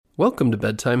Welcome to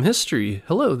Bedtime History.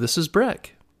 Hello, this is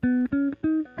Breck.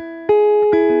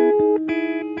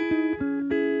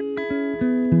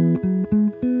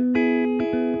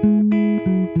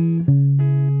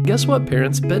 Guess what,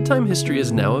 parents? Bedtime History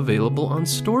is now available on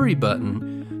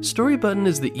Storybutton. Storybutton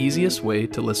is the easiest way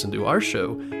to listen to our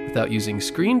show without using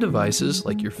screen devices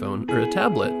like your phone or a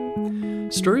tablet.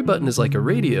 Storybutton is like a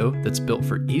radio that's built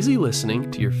for easy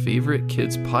listening to your favorite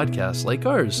kids' podcasts like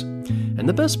ours. And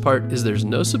the best part is there's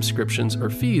no subscriptions or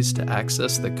fees to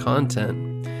access the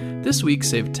content. This week,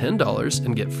 save $10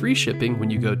 and get free shipping when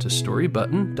you go to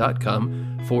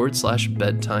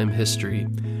storybutton.com/bedtime history.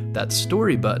 That's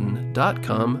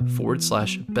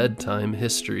storybutton.com/bedtime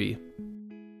history.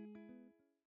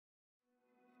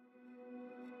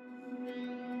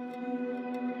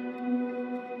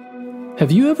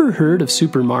 Have you ever heard of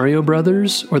Super Mario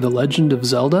Bros. Or The Legend of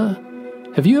Zelda?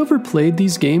 Have you ever played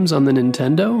these games on the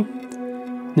Nintendo?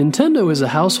 Nintendo is a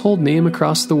household name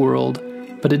across the world,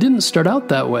 but it didn't start out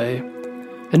that way.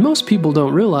 And most people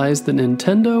don't realize that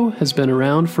Nintendo has been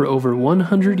around for over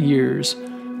 100 years,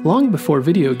 long before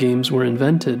video games were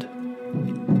invented.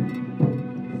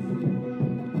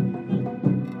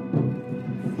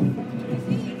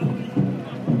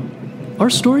 Our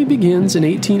story begins in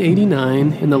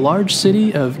 1889 in the large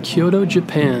city of Kyoto,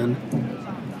 Japan.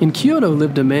 In Kyoto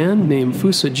lived a man named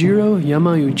Fusajiro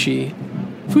Yamauchi.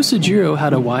 Fusajiro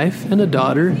had a wife and a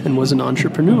daughter and was an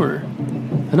entrepreneur.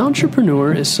 An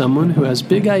entrepreneur is someone who has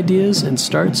big ideas and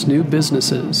starts new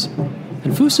businesses.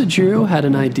 And Fusajiro had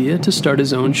an idea to start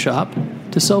his own shop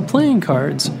to sell playing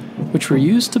cards, which were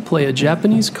used to play a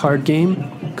Japanese card game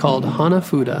called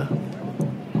Hanafuda.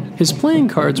 His playing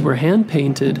cards were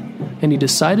hand-painted, and he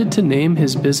decided to name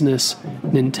his business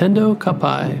Nintendo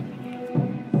Kappai.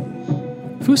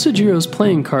 Fusajiro's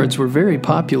playing cards were very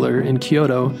popular in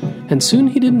Kyoto, and soon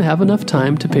he didn't have enough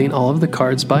time to paint all of the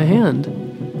cards by hand.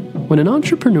 When an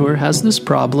entrepreneur has this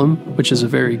problem, which is a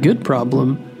very good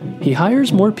problem, he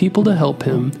hires more people to help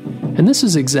him, and this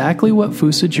is exactly what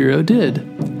Fusajiro did.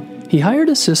 He hired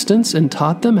assistants and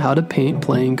taught them how to paint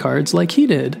playing cards like he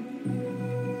did.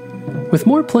 With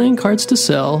more playing cards to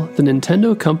sell, the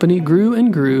Nintendo company grew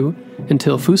and grew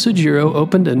until Fusajiro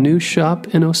opened a new shop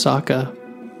in Osaka.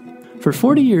 For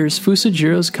 40 years,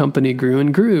 Fusajiro's company grew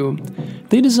and grew.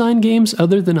 They designed games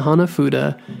other than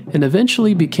Hanafuda and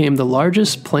eventually became the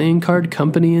largest playing card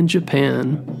company in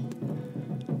Japan.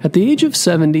 At the age of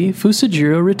 70,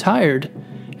 Fusajiro retired,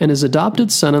 and his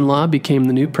adopted son-in-law became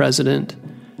the new president.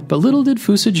 But little did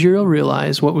Fusajiro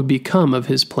realize what would become of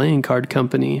his playing card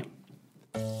company.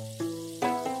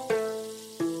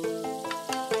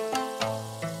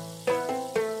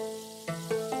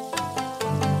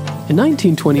 In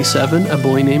 1927, a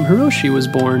boy named Hiroshi was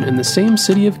born in the same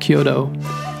city of Kyoto.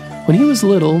 When he was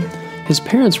little, his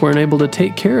parents weren't able to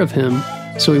take care of him,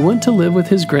 so he went to live with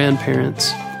his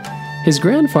grandparents. His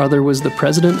grandfather was the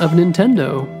president of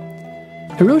Nintendo.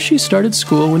 Hiroshi started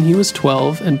school when he was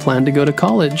 12 and planned to go to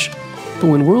college, but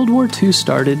when World War II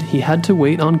started, he had to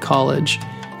wait on college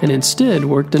and instead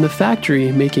worked in a factory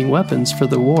making weapons for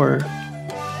the war.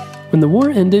 When the war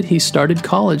ended, he started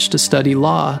college to study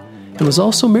law and was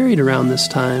also married around this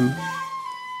time.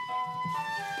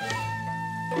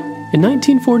 In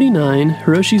 1949,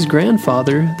 Hiroshi's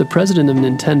grandfather, the president of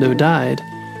Nintendo, died,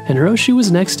 and Hiroshi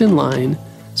was next in line,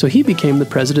 so he became the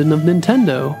president of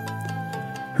Nintendo.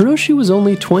 Hiroshi was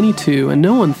only 22 and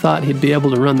no one thought he'd be able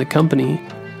to run the company,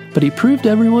 but he proved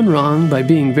everyone wrong by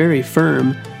being very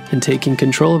firm and taking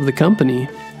control of the company,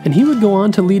 and he would go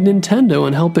on to lead Nintendo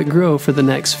and help it grow for the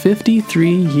next 53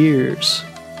 years.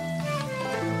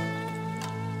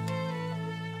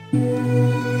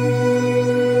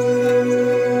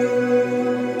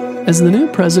 As the new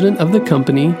president of the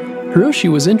company, Hiroshi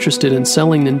was interested in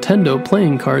selling Nintendo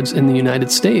playing cards in the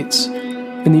United States.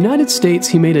 In the United States,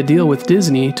 he made a deal with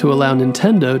Disney to allow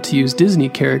Nintendo to use Disney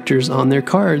characters on their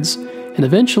cards, and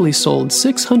eventually sold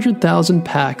 600,000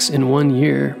 packs in 1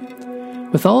 year.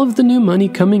 With all of the new money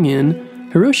coming in,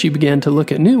 Hiroshi began to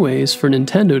look at new ways for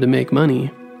Nintendo to make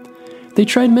money. They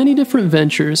tried many different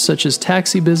ventures such as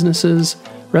taxi businesses,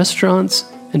 restaurants,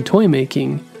 and toy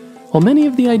making. While many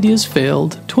of the ideas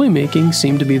failed, toy making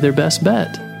seemed to be their best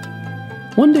bet.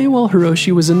 One day while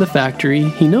Hiroshi was in the factory,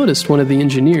 he noticed one of the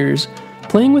engineers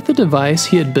playing with a device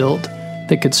he had built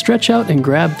that could stretch out and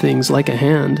grab things like a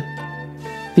hand.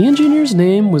 The engineer's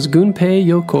name was Gunpei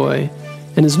Yokoi,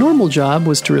 and his normal job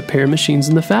was to repair machines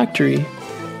in the factory.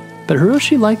 But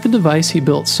Hiroshi liked the device he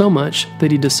built so much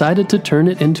that he decided to turn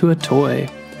it into a toy.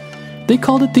 They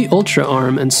called it the Ultra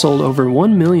Arm and sold over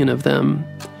 1 million of them.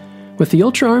 With the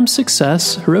Ultra Arm's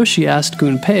success, Hiroshi asked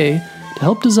Gunpei to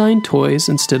help design toys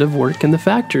instead of work in the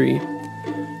factory.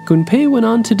 Gunpei went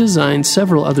on to design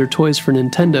several other toys for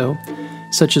Nintendo,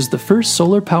 such as the first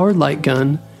solar-powered light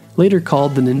gun, later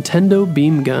called the Nintendo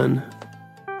Beam Gun.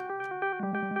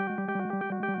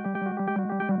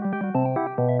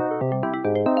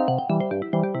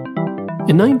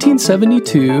 In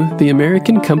 1972, the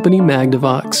American company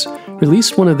Magnavox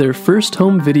released one of their first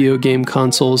home video game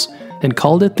consoles and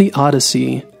called it the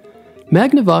Odyssey.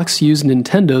 Magnavox used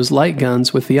Nintendo's light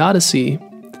guns with the Odyssey.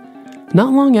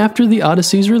 Not long after the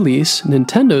Odyssey's release,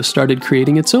 Nintendo started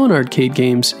creating its own arcade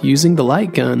games using the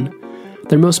light gun.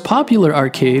 Their most popular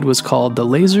arcade was called the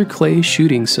Laser Clay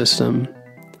Shooting System.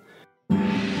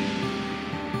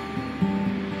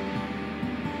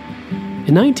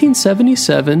 In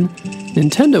 1977,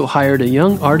 Nintendo hired a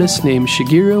young artist named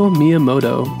Shigeru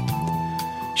Miyamoto.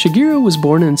 Shigeru was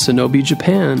born in Sonobe,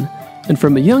 Japan, and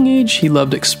from a young age he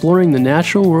loved exploring the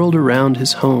natural world around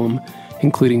his home,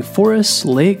 including forests,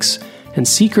 lakes, and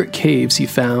secret caves he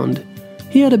found.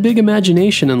 He had a big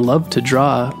imagination and loved to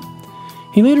draw.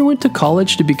 He later went to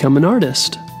college to become an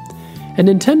artist. At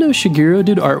Nintendo, Shigeru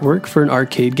did artwork for an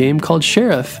arcade game called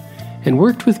Sheriff, and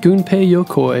worked with Gunpei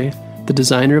Yokoi, the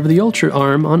designer of the Ultra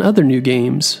Arm, on other new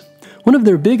games. One of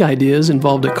their big ideas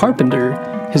involved a carpenter,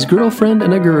 his girlfriend,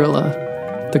 and a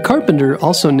gorilla. The carpenter,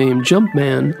 also named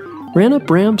Jumpman, ran up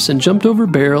ramps and jumped over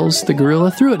barrels the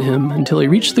gorilla threw at him until he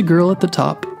reached the girl at the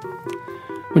top.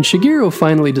 When Shigeru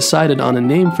finally decided on a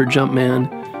name for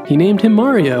Jumpman, he named him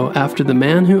Mario after the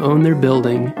man who owned their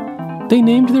building. They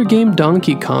named their game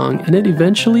Donkey Kong, and it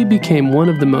eventually became one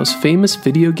of the most famous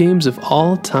video games of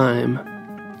all time.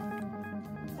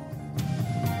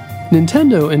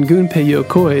 Nintendo and Gunpei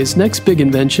Yokoi's next big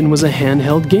invention was a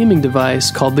handheld gaming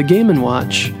device called the Game &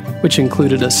 Watch, which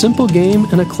included a simple game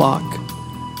and a clock.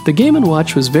 The Game &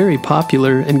 Watch was very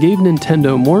popular and gave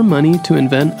Nintendo more money to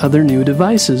invent other new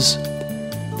devices.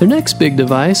 Their next big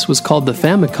device was called the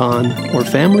Famicom, or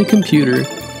Family Computer,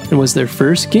 and was their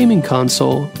first gaming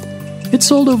console. It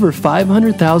sold over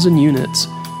 500,000 units,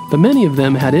 but many of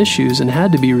them had issues and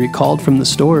had to be recalled from the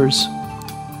stores.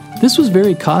 This was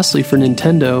very costly for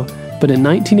Nintendo, but in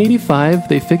 1985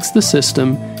 they fixed the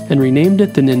system and renamed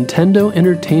it the Nintendo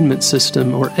Entertainment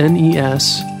System, or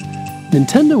NES.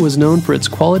 Nintendo was known for its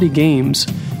quality games,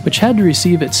 which had to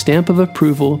receive its stamp of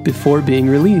approval before being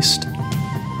released.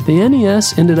 The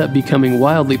NES ended up becoming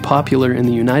wildly popular in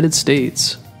the United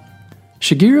States.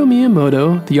 Shigeru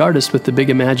Miyamoto, the artist with the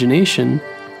big imagination,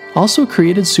 also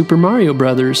created Super Mario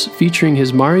Bros., featuring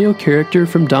his Mario character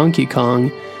from Donkey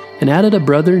Kong, and added a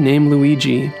brother named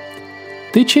Luigi.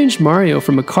 They changed Mario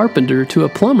from a carpenter to a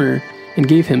plumber and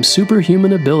gave him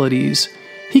superhuman abilities.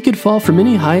 He could fall from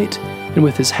any height, and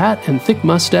with his hat and thick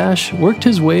mustache, worked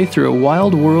his way through a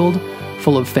wild world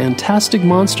full of fantastic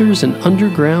monsters and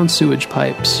underground sewage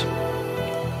pipes.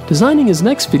 Designing his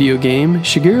next video game,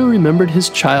 Shigeru remembered his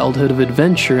childhood of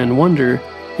adventure and wonder,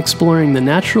 exploring the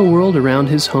natural world around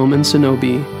his home in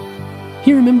Sonobe.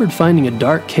 He remembered finding a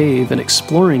dark cave and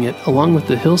exploring it along with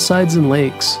the hillsides and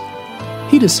lakes.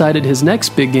 He decided his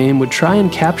next big game would try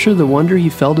and capture the wonder he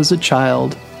felt as a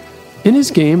child. In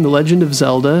his game, The Legend of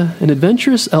Zelda, an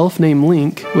adventurous elf named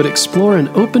Link would explore an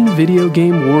open video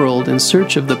game world in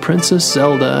search of the Princess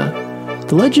Zelda.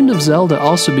 The Legend of Zelda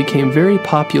also became very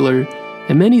popular,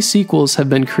 and many sequels have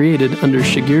been created under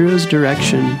Shigeru's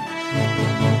direction.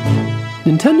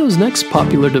 Nintendo's next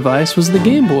popular device was the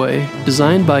Game Boy,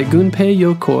 designed by Gunpei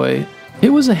Yokoi. It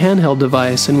was a handheld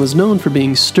device and was known for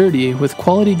being sturdy with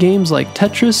quality games like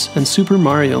Tetris and Super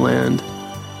Mario Land.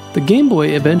 The Game Boy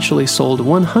eventually sold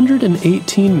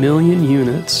 118 million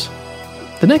units.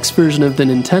 The next version of the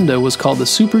Nintendo was called the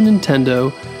Super Nintendo,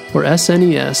 or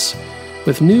SNES,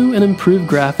 with new and improved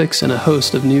graphics and a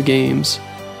host of new games.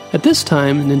 At this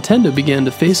time, Nintendo began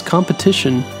to face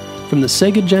competition from the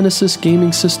Sega Genesis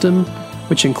gaming system,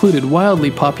 which included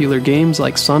wildly popular games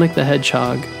like Sonic the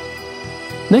Hedgehog.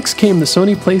 Next came the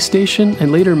Sony PlayStation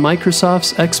and later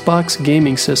Microsoft's Xbox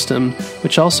gaming system,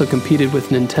 which also competed with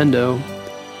Nintendo,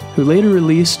 who later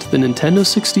released the Nintendo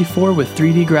 64 with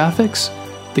 3D graphics,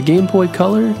 the Game Boy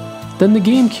Color, then the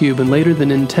GameCube, and later the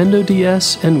Nintendo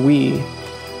DS and Wii.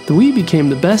 The Wii became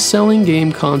the best-selling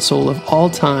game console of all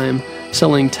time,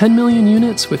 selling 10 million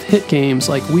units with hit games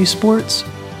like Wii Sports,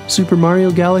 Super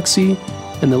Mario Galaxy,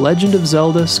 and The Legend of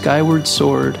Zelda Skyward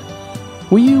Sword.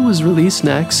 Wii U was released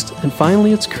next, and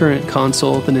finally its current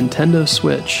console, the Nintendo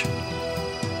Switch.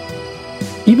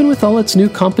 Even with all its new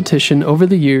competition over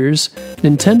the years,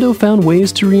 Nintendo found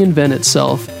ways to reinvent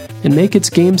itself and make its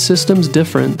game systems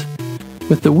different.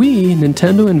 With the Wii,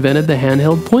 Nintendo invented the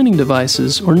handheld pointing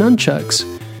devices, or nunchucks.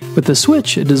 With the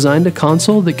Switch, it designed a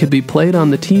console that could be played on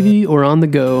the TV or on the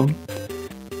go.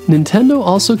 Nintendo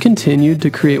also continued to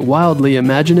create wildly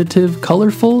imaginative,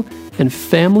 colorful, and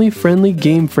family-friendly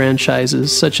game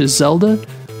franchises such as Zelda,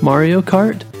 Mario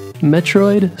Kart,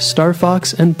 Metroid, Star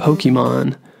Fox, and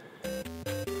Pokemon.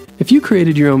 If you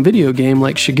created your own video game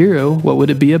like Shigeru, what would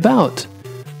it be about?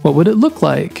 What would it look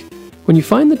like? When you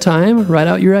find the time, write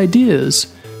out your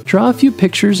ideas. Draw a few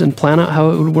pictures and plan out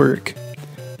how it would work.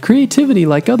 Creativity,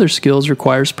 like other skills,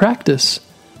 requires practice.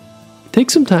 Take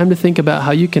some time to think about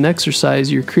how you can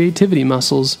exercise your creativity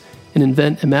muscles and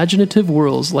invent imaginative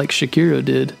worlds like Shigeru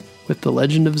did with The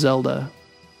Legend of Zelda.